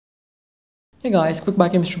Hey guys, quick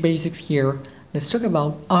biochemistry basics here. Let's talk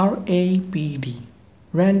about RAPD,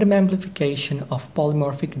 random amplification of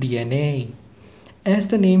polymorphic DNA. As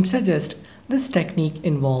the name suggests, this technique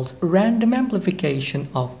involves random amplification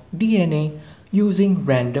of DNA using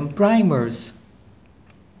random primers.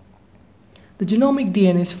 The genomic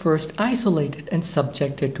DNA is first isolated and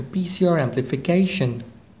subjected to PCR amplification.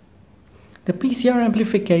 The PCR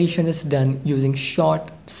amplification is done using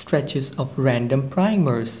short stretches of random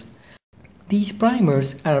primers. These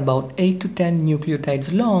primers are about 8 to 10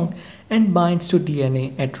 nucleotides long and binds to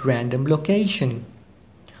DNA at random location.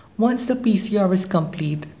 Once the PCR is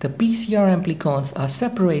complete, the PCR amplicons are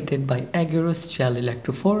separated by agarose gel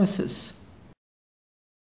electrophoresis.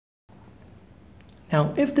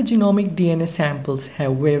 Now, if the genomic DNA samples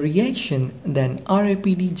have variation, then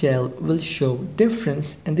RAPD gel will show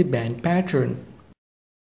difference in the band pattern.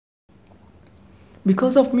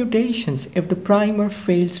 Because of mutations, if the primer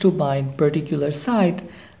fails to bind particular site,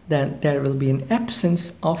 then there will be an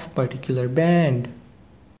absence of particular band.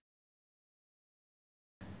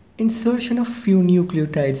 Insertion of few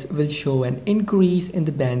nucleotides will show an increase in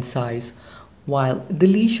the band size, while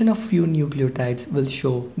deletion of few nucleotides will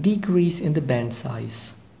show decrease in the band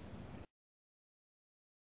size.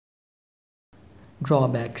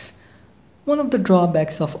 Drawbacks. One of the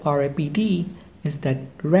drawbacks of RAPD is that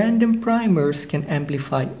random primers can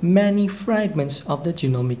amplify many fragments of the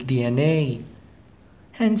genomic DNA.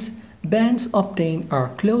 Hence, bands obtained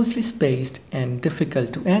are closely spaced and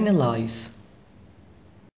difficult to analyze.